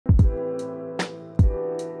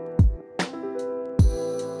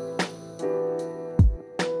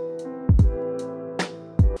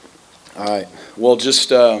right. Well, just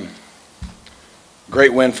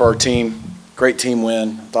great win for our team. Great team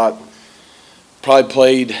win. Thought probably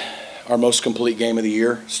played our most complete game of the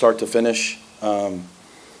year, start to finish.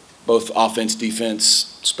 Both offense,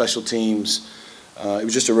 defense, special teams. It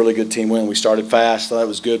was just a really good team win. We started fast. Thought it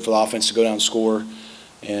was good for the offense to go down and score.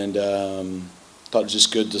 And thought it was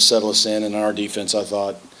just good to settle us in. And our defense, I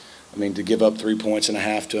thought, to give up 3.5 points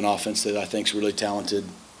to an offense that I think is really talented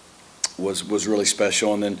was really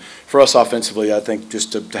special. And then for us offensively, I think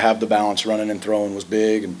just to have the balance running and throwing was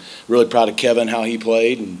big. And really proud of Kevin, how he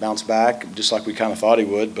played and bounced back, just like we kind of thought he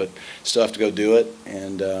would, but still have to go do it.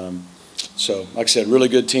 And so, like I said, really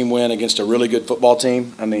good team win against a really good football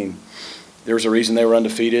team. There was a reason they were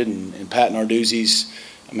undefeated. And Pat Narduzzi's,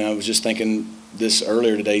 I was just thinking this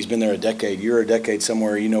earlier today, he's been there a decade. You're a decade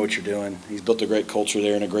somewhere, you know what you're doing. He's built a great culture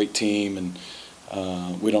there and a great team, and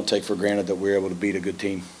we don't take for granted that we're able to beat a good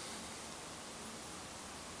team.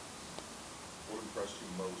 What impressed you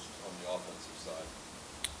most on the offensive side?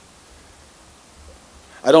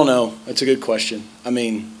 I don't know. That's a good question.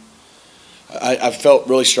 I felt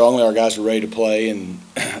really strongly our guys were ready to play, and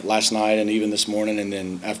last night and even this morning, and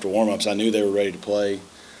then after warm-ups, I knew they were ready to play.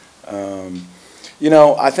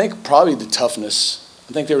 I think probably the toughness.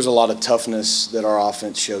 I think there was a lot of toughness that our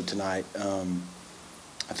offense showed tonight.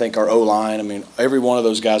 I think our O-line, every one of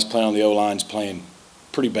those guys playing on the O-line is playing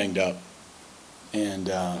pretty banged up.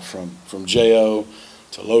 And from J.O.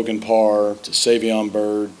 to Logan Parr to Savion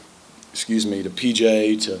Byrd, to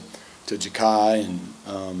PJ to Ja'Kai,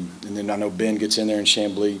 and then I know Ben gets in there and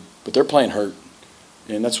Chamblee, but they're playing hurt.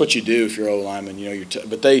 And that's what you do if you're O-lineman.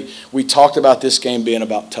 But we talked about this game being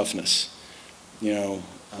about toughness.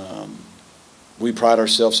 We pride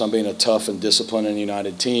ourselves on being a tough and disciplined and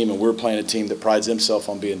united team, and we're playing a team that prides himself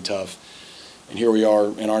on being tough. And here we are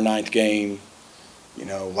in our 9th game.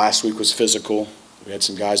 Last week was physical. We had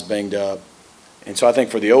some guys banged up. And so I think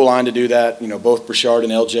for the O-line to do that, both Brashard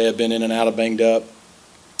and LJ have been in and out of banged up.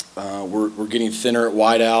 We're getting thinner at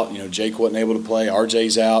wide out. Jake wasn't able to play.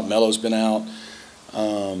 RJ's out. Melo's been out.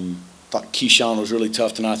 Thought Keyshawn was really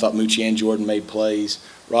tough tonight. I thought Moochie and Jordan made plays.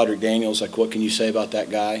 Roderick Daniels, what can you say about that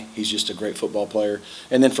guy? He's just a great football player.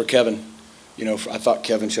 And then for Kevin, I thought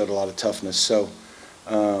Kevin showed a lot of toughness. So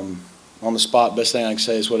on the spot, best thing I can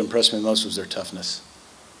say is what impressed me most was their toughness.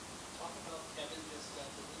 Talk about Kevin, just the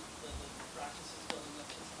practices building up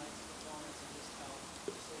to tonight's performance and just how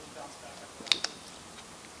he bounced back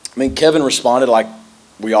after that. Kevin responded like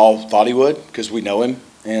we all thought he would because we know him.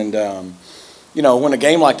 And, when a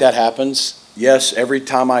game like that happens, yes, every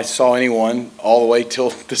time I saw anyone all the way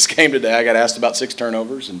till this game today, I got asked about 6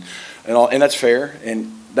 turnovers, and that's fair.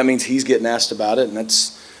 And that means he's getting asked about it, and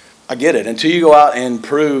I get it. Until you go out and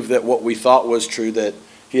prove that what we thought was true, that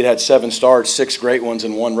he had 7 starts, 6 great ones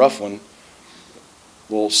and 1 rough one.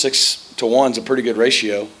 Well, 6 to 1's a pretty good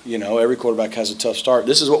ratio. Every quarterback has a tough start.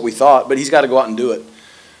 This is what we thought, but he's got to go out and do it,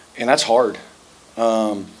 and that's hard.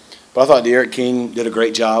 But I thought De'Aaron King did a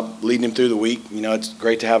great job leading him through the week. It's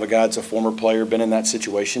great to have a guy that's a former player, been in that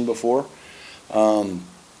situation before. I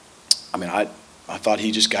thought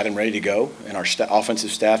he just got him ready to go, and our offensive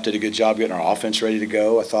staff did a good job getting our offense ready to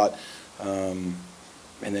go. I thought, and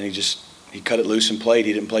then he cut it loose and played.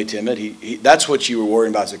 He didn't play timid. That's what you were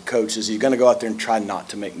worrying about as a coach, is he's going to go out there and try not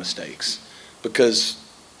to make mistakes because,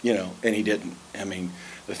 and he didn't.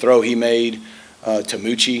 The throw he made to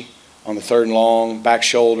Moochie on the 3rd and long, back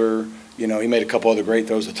shoulder, he made a couple other great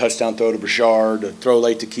throws, a touchdown throw to Brashard, a throw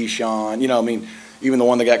late to Keyshawn. Even the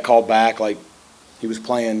one that got called back, he was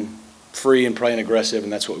playing free and playing aggressive,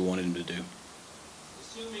 and that's what we wanted him to do.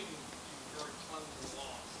 Assuming you're a ton of the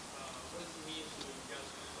loss, what does it mean to you guys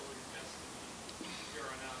control your destiny here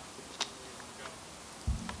on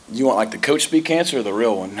out? You want the coach speak answer or the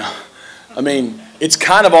real one? No. It's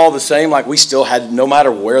kind of all the same. We still had, no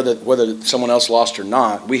matter whether someone else lost or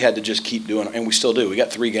not, we had to just keep doing it, and we still do. We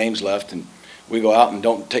got 3 games left, and we go out and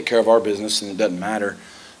don't take care of our business, and it doesn't matter.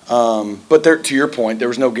 But to your point, there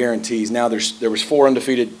was no guarantees. Now there was 4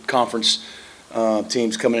 undefeated conference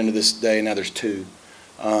teams coming into this day. Now there's 2.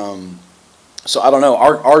 So I don't know.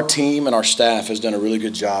 Our team and our staff has done a really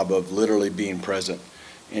good job of literally being present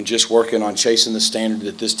and just working on chasing the standard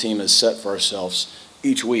that this team has set for ourselves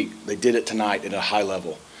each week. They did it tonight at a high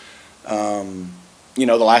level. The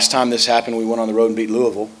last time this happened, we went on the road and beat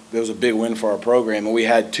Louisville. It was a big win for our program, and we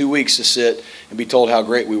had 2 weeks to sit and be told how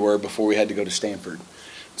great we were before we had to go to Stanford.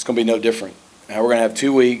 It's going to be no different. Now we're going to have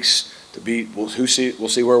 2 weeks to beat. We'll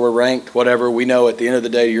see where we're ranked, whatever. We know at the end of the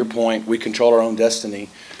day, to your point, we control our own destiny.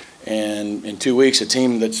 And in 2 weeks, a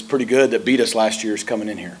team that's pretty good that beat us last year is coming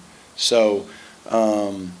in here. So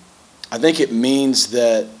I think it means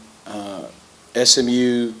that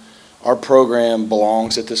SMU our program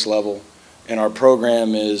belongs at this level, and our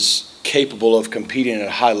program is capable of competing at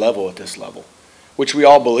a high level at this level, which we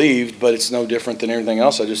all believed, but it's no different than everything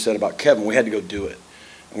else I just said about Kevin. We had to go do it.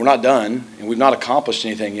 And we're not done, and we've not accomplished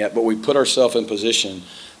anything yet, but we put ourselves in position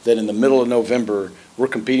that in the middle of November, we're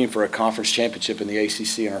competing for a conference championship in the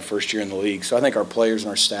ACC in our first year in the league. So I think our players and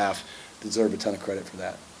our staff deserve a ton of credit for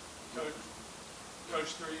that.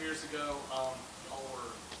 Coach, 3 years ago, y'all were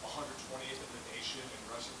 120th in the nation in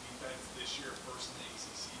rushing defense. This year, first in the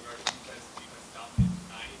ACC rushing defense. Defense dominated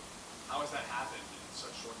tonight. How has that happened in such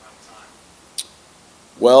a short amount of time?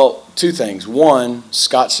 Well, two things. One,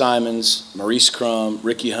 Scott Simons, Maurice Crum,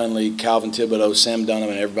 Ricky Hunley, Calvin Thibodeau, Sam Dunham,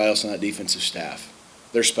 and everybody else on that defensive staff.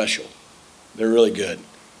 They're special. They're really good.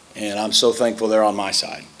 And I'm so thankful they're on my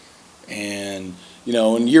side. And, you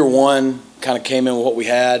know, in year one, kind of came in with what we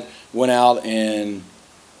had, went out and,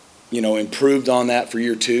 you know, improved on that for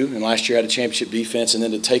year two. And last year had a championship defense. And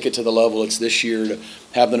then to take it to the level it's this year, to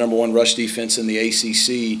have the #1 rush defense in the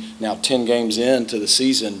ACC, now 10 games into the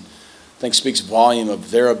season, I think speaks volume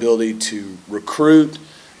of their ability to recruit,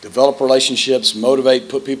 develop relationships, motivate,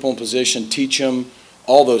 put people in position, teach them,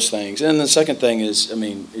 all those things. And the second thing is, I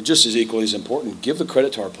mean, it just as equally as important, give the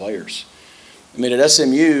credit to our players. I mean, at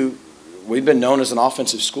SMU, we've been known as an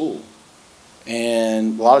offensive school.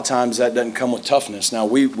 And a lot of times that doesn't come with toughness. Now,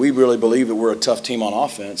 we really believe that we're a tough team on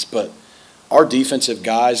offense, but our defensive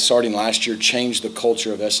guys starting last year changed the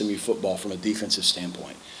culture of SMU football from a defensive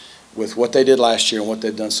standpoint with what they did last year and what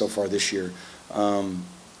they've done so far this year. And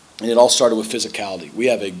it all started with physicality. We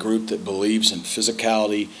have a group that believes in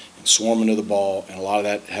physicality and swarming to the ball, and a lot of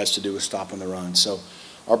that has to do with stopping the run. So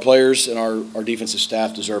our players and our defensive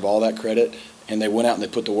staff deserve all that credit, and they went out and they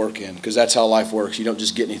put the work in, because that's how life works. You don't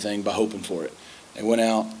just get anything by hoping for it. They went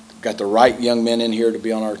out, got the right young men in here to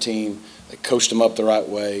be on our team. They coached them up the right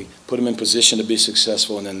way, put them in position to be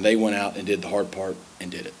successful, and then they went out and did the hard part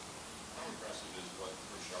and did it. How impressive is what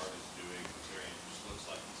Richard is doing, considering it just looks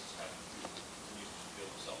like he's just having to continue to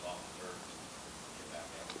build himself off the dirt and get back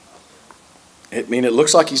out there? I mean, it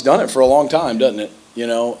looks like he's done it for a long time, doesn't it? You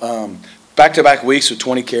know, back-to-back weeks with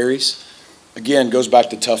 20 carries. Again, goes back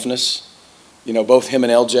to toughness. You know, both him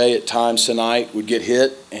and LJ at times tonight would get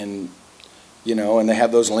hit, and, you know, and they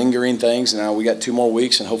have those lingering things. And now we got 2 more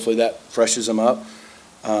weeks, and hopefully that freshens them up.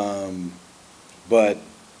 But,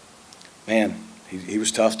 man, he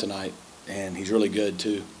was tough tonight, and he's really good,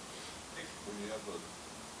 too. When you have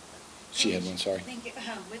She had one, sorry. I think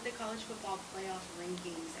with the college football playoff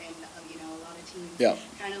rankings and, you know, a lot of teams Yeah.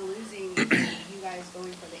 kind of losing, you guys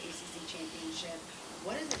going for the ACC championship,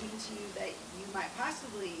 what does it mean to you that you might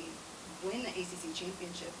possibly win the ACC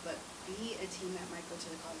championship, but be a team that might go to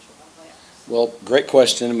the college football playoffs? Well, great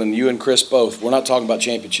question. And you and Chris both, we're not talking about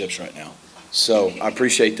championships right now. So I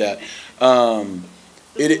appreciate that.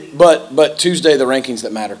 But Tuesday the rankings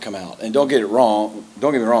that matter come out. And don't get me wrong,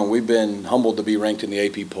 we've been humbled to be ranked in the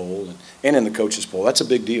AP poll and in the coaches poll. That's a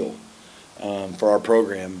big deal for our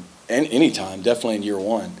program, and anytime, definitely in year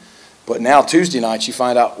one. But now Tuesday nights you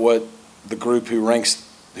find out what the group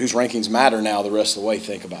whose rankings matter now the rest of the way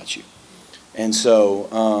think about you. And so,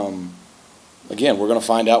 again, we're going to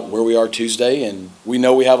find out where we are Tuesday, and we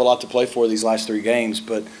know we have a lot to play for these last 3 games,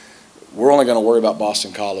 but we're only going to worry about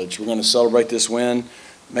Boston College. We're going to celebrate this win,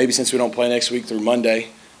 maybe since we don't play next week through Monday,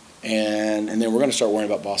 and then we're going to start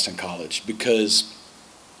worrying about Boston College, because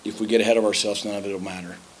if we get ahead of ourselves, none of it will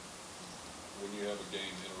matter. when you have a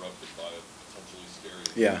game interrupted by a potentially scary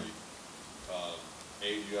Yeah. injury, A,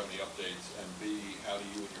 do you have any updates, and B, how do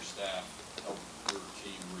you and your staff help your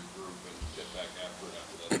team regroup and get back after it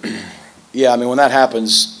after that? Yeah, I mean, when that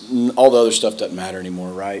happens, all the other stuff doesn't matter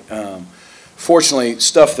anymore, right? Fortunately,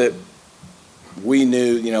 stuff that we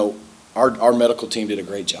knew, you know, our medical team did a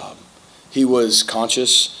great job. He was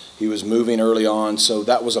conscious. He was moving early on, so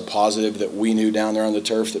that was a positive that we knew down there on the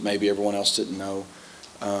turf that maybe everyone else didn't know.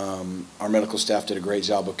 Our medical staff did a great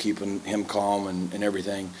job of keeping him calm and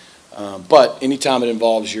everything. But anytime it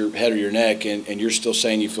involves your head or your neck and you're still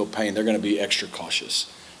saying you feel pain, they're going to be extra cautious.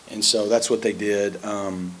 And so that's what they did.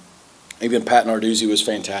 Even Pat Narduzzi was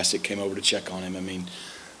fantastic, came over to check on him. I mean,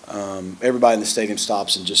 everybody in the stadium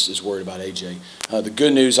stops and just is worried about AJ. The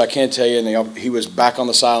good news, I can tell you, and he was back on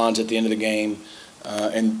the sidelines at the end of the game.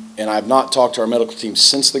 And I've not talked to our medical team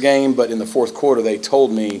since the game, but in the fourth quarter they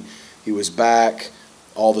told me he was back.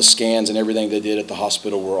 All the scans and everything they did at the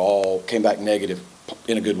hospital came back negative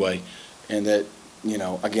in a good way. And that, you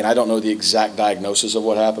know, again, I don't know the exact diagnosis of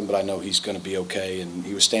what happened, but I know he's going to be okay. And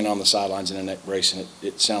he was standing on the sidelines in a neck brace, and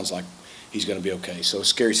it sounds like he's going to be okay. So a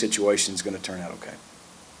scary situation is going to turn out okay.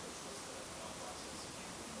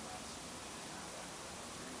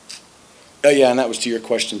 Yeah, and that was to your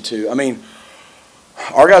question too. I mean,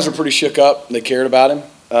 our guys were pretty shook up. They cared about him.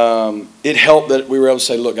 It helped that we were able to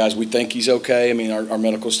say, look, guys, we think he's okay. I mean, our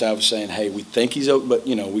medical staff was saying, hey, we think he's okay, but,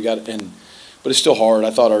 we got – but it's still hard.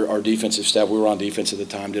 I thought our defensive staff, we were on defense at the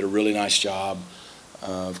time, did a really nice job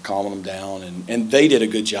of calming them down. And they did a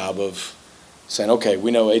good job of saying, okay,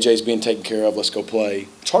 we know AJ's being taken care of. Let's go play.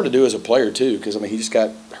 It's hard to do as a player too because, he just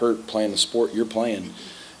got hurt playing the sport you're playing.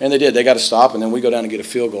 And they did. They got to stop, and then we go down and get a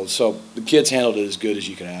field goal. So the kids handled it as good as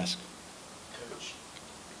you could ask. Coach,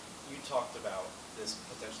 you talked about this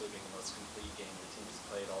potentially being the most complete game the team has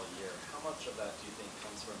played all year. How much of that do you think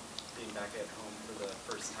comes from being back at home for the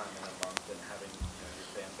first time in a month and having your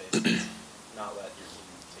fan base not let your team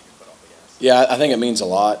take your foot off the gas? Yeah, I think it means a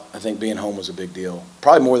lot. I think being home was a big deal.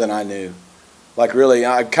 Probably more than I knew. Like, really,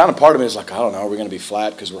 part of me is like, I don't know, are we going to be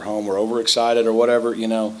flat because we're home, we're overexcited or whatever,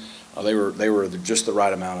 They were just the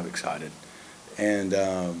right amount of excited. And,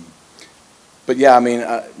 but yeah,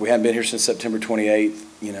 we hadn't been here since September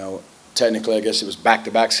 28th. Technically, I guess it was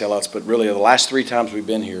back-to-back sellouts, but really the last 3 times we've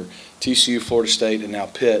been here, TCU, Florida State, and now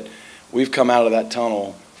Pitt, we've come out of that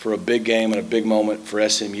tunnel for a big game and a big moment for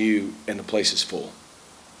SMU, and the place is full.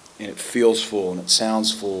 And it feels full, and it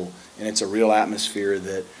sounds full, and it's a real atmosphere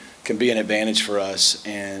that can be an advantage for us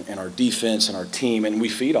and our defense and our team, and we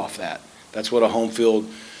feed off that. That's what a home field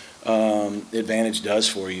advantage does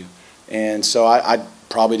for you. And so I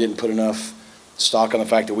probably didn't put enough stock on the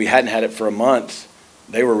fact that we hadn't had it for a month.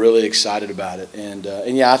 They were really excited about it.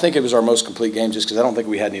 And yeah, I think it was our most complete game just because I don't think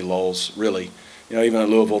we had any lulls, really. Even at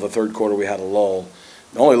Louisville, the third quarter, we had a lull.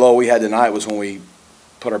 The only lull we had tonight was when we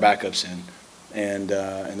put our backups in. And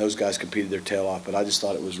those guys competed their tail off. But I just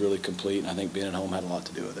thought it was really complete, and I think being at home had a lot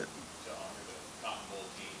to do with it. To honor the Cotton Bowl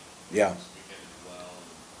team. Yeah. This weekend as well,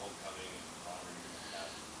 and homecoming and honoring your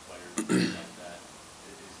past players and things like that.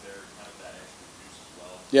 Is there kind of that extra juice as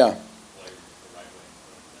well? Yeah. Play the right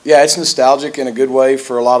way? Yeah, it's nostalgic in a good way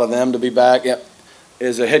for a lot of them to be back. Yeah.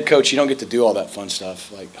 As a head coach, you don't get to do all that fun stuff,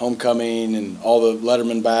 like homecoming and all the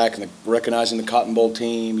Letterman back and recognizing the Cotton Bowl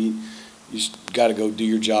team. You just got to go do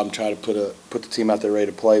your job and try to put the team out there ready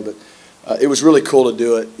to play. But it was really cool to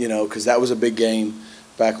do it, because that was a big game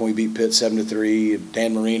back when we beat Pitt 7-3.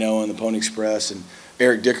 Dan Marino and the Pony Express and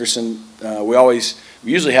Eric Dickerson. We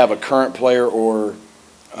usually have a current player or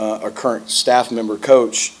a current staff member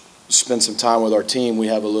coach spend some time with our team. We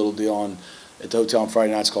have a little deal at the hotel on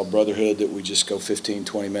Friday nights called Brotherhood that we just go 15,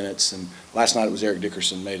 20 minutes. And last night it was Eric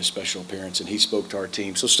Dickerson made a special appearance, and he spoke to our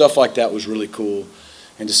team. So stuff like that was really cool.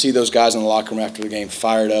 And to see those guys in the locker room after the game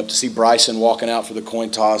fired up, to see Bryson walking out for the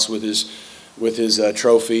coin toss with his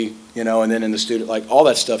trophy, and then in the student, like all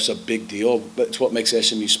that stuff's a big deal, but it's what makes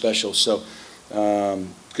SMU special. So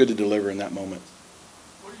good to deliver in that moment.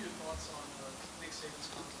 What are your thoughts on Nick Saban's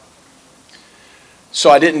contract?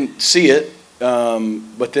 So I didn't see it,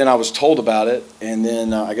 but then I was told about it, and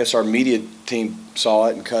then I guess our media team saw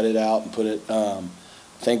it and cut it out and put it. I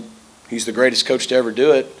think he's the greatest coach to ever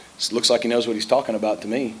do it. It looks like he knows what he's talking about to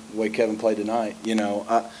me, the way Kevin played tonight.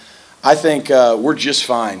 I think we're just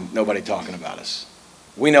fine, nobody talking about us.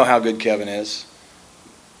 We know how good Kevin is.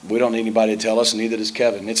 We don't need anybody to tell us, and neither does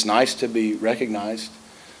Kevin. It's nice to be recognized.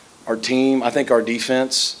 Our team, I think our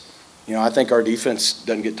defense,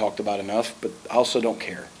 doesn't get talked about enough, but I also don't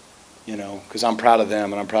care, because I'm proud of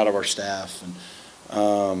them and I'm proud of our staff.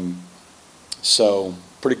 And so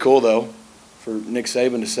pretty cool, though, for Nick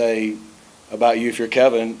Saban to say about you if you're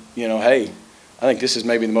Kevin, hey, I think this is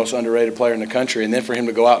maybe the most underrated player in the country, and then for him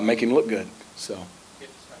to go out and make him look good. So. You have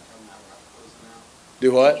to start telling that rap poison now.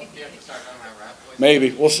 Do what? You have to start telling that rap poison.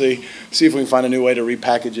 Maybe. We'll see. See if we can find a new way to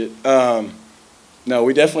repackage it. No,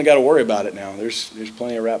 we definitely got to worry about it now. There's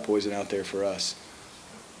plenty of rat poison out there for us.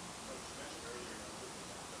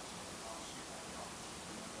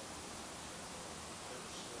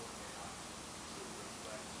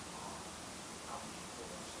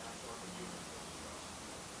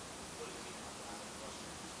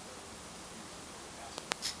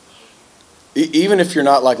 Even if you're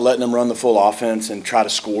not like letting them run the full offense and try to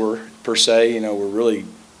score per se, we were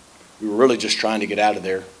really just trying to get out of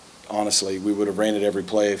there. Honestly, we would have ran it every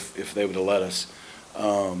play if they would have let us.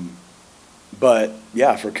 But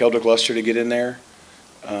yeah, for Keldrick Luster to get in there,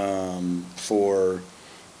 for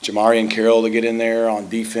Jamari and Carroll to get in there on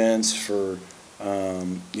defense, for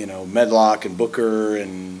Medlock and Booker,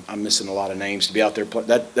 and I'm missing a lot of names to be out there.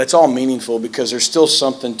 That's all meaningful because there's still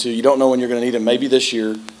something to, you don't know when you're going to need them. Maybe this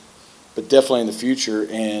year, but definitely in the future.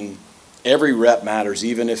 And every rep matters,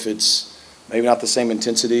 even if it's maybe not the same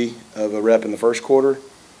intensity of a rep in the first quarter.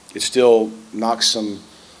 It still knocks some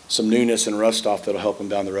some newness and rust off that'll help them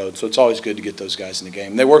down the road. So it's always good to get those guys in the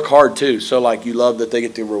game. They work hard too. So like you love that they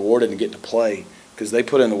get to be rewarded and get to play because they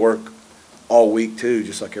put in the work all week too,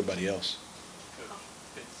 just like everybody else. Coach,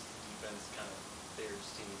 Pitt's defense kind of dares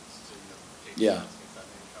teams to, take Yeah. shots against that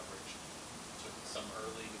man coverage. Took some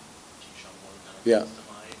early, Keyshawn Moore kind of Yeah. comes to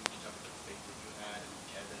mind. You talk about the faith that you had and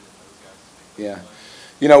Kevin and those guys. to make Yeah. those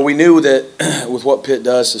plays. You know, we knew that with what Pitt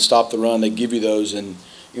does to stop the run, they give you those, and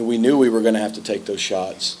we knew we were going to have to take those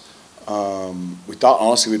shots. We thought,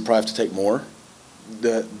 honestly, we'd probably have to take more.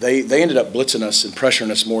 They ended up blitzing us and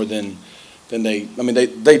pressuring us more than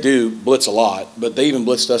they do blitz a lot, but they even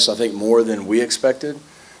blitzed us, I think, more than we expected.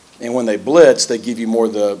 And when they blitz, they give you more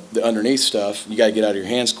of the underneath stuff. You got to get out of your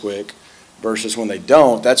hands quick, versus when they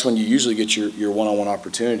don't, that's when you usually get your one-on-one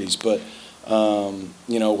opportunities. But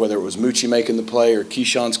whether it was Moochie making the play or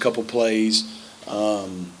Keyshawn's couple plays,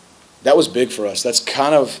 that was big for us. That's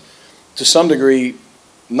kind of, to some degree,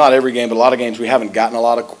 not every game, but a lot of games, we haven't gotten a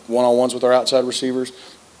lot of one-on-ones with our outside receivers.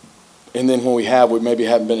 And then when we have, we maybe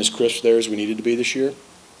haven't been as crisp there as we needed to be this year.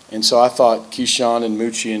 And so I thought Keyshawn and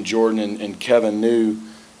Moochie and Jordan and Kevin knew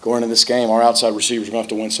going into this game, our outside receivers were going to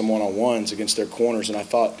have to win some one-on-ones against their corners. And I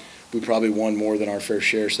thought we probably won more than our fair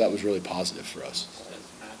share, so that was really positive for us. Does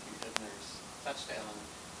Matthew Hibner's touchdown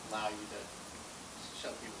allow you to show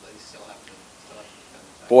people that he still have to defend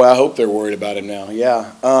the Boy, I hope they're worried about him now.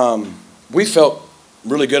 Yeah. We felt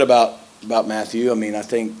really good about Matthew. I mean, I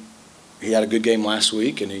think he had a good game last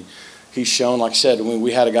week, and he's shown, like I said, when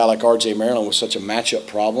we had a guy like R.J. Maryland with such a matchup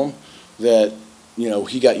problem that,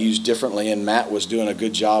 he got used differently, and Matt was doing a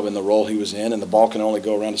good job in the role he was in, and the ball can only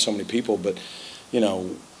go around to so many people. But,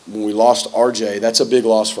 when we lost R.J., that's a big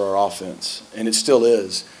loss for our offense, and it still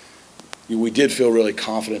is. We did feel really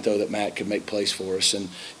confident, though, that Matt could make plays for us. And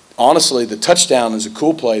honestly, the touchdown is a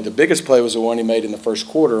cool play. The biggest play was the one he made in the first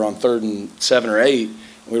quarter on 3rd and 7 or 8.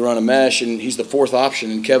 We run a mesh, and he's the fourth option,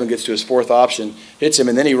 and Kevin gets to his fourth option, hits him,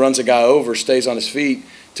 and then he runs a guy over, stays on his feet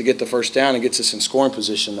to get the first down and gets us in scoring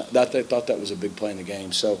position. I thought that was a big play in the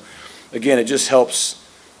game. So, again, it just helps.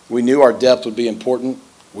 We knew our depth would be important.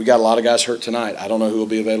 We got a lot of guys hurt tonight. I don't know who will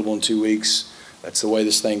be available in 2 weeks. That's the way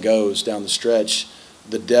this thing goes down the stretch.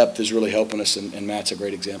 The depth is really helping us, and Matt's a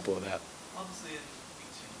great example of that. Obviously, in week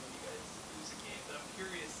 2, you guys lose a game, but I'm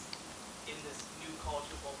curious, in this new college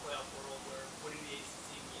football playoff world where winning the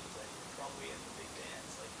ACC means that you're probably in the big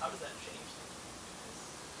dance, how does that change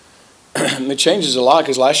things? It changes a lot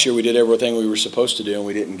because last year we did everything we were supposed to do, and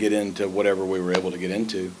we didn't get into whatever we were able to get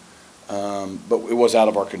into. But it was out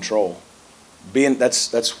of our control.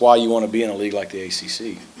 That's why you want to be in a league like the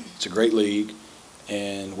ACC. It's a great league,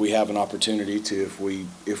 and we have an opportunity to,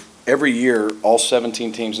 if every year all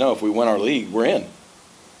 17 teams know if we win our league, we're in.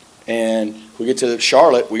 And if we get to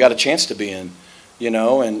Charlotte, we got a chance to be in,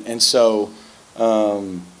 and so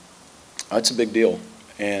that's a big deal.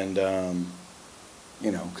 And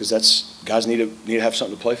because guys need to have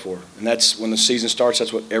something to play for, and that's when the season starts.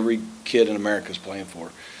 That's what every kid in America is playing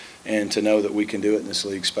for, and to know that we can do it in this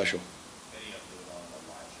league, special. Any update on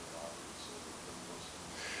Elijah?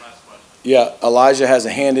 Last question. Yeah, Elijah has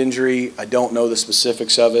a hand injury. I don't know the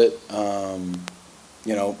specifics of it.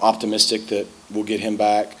 Optimistic that we'll get him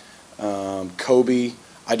back. Kobe,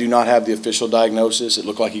 I do not have the official diagnosis. It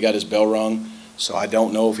looked like he got his bell rung, so I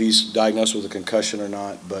don't know if he's diagnosed with a concussion or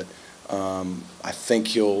not, but I think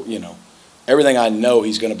he'll, everything I know,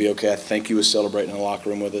 he's going to be okay. I think he was celebrating in the locker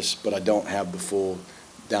room with us, but I don't have the full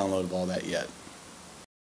download of all that yet.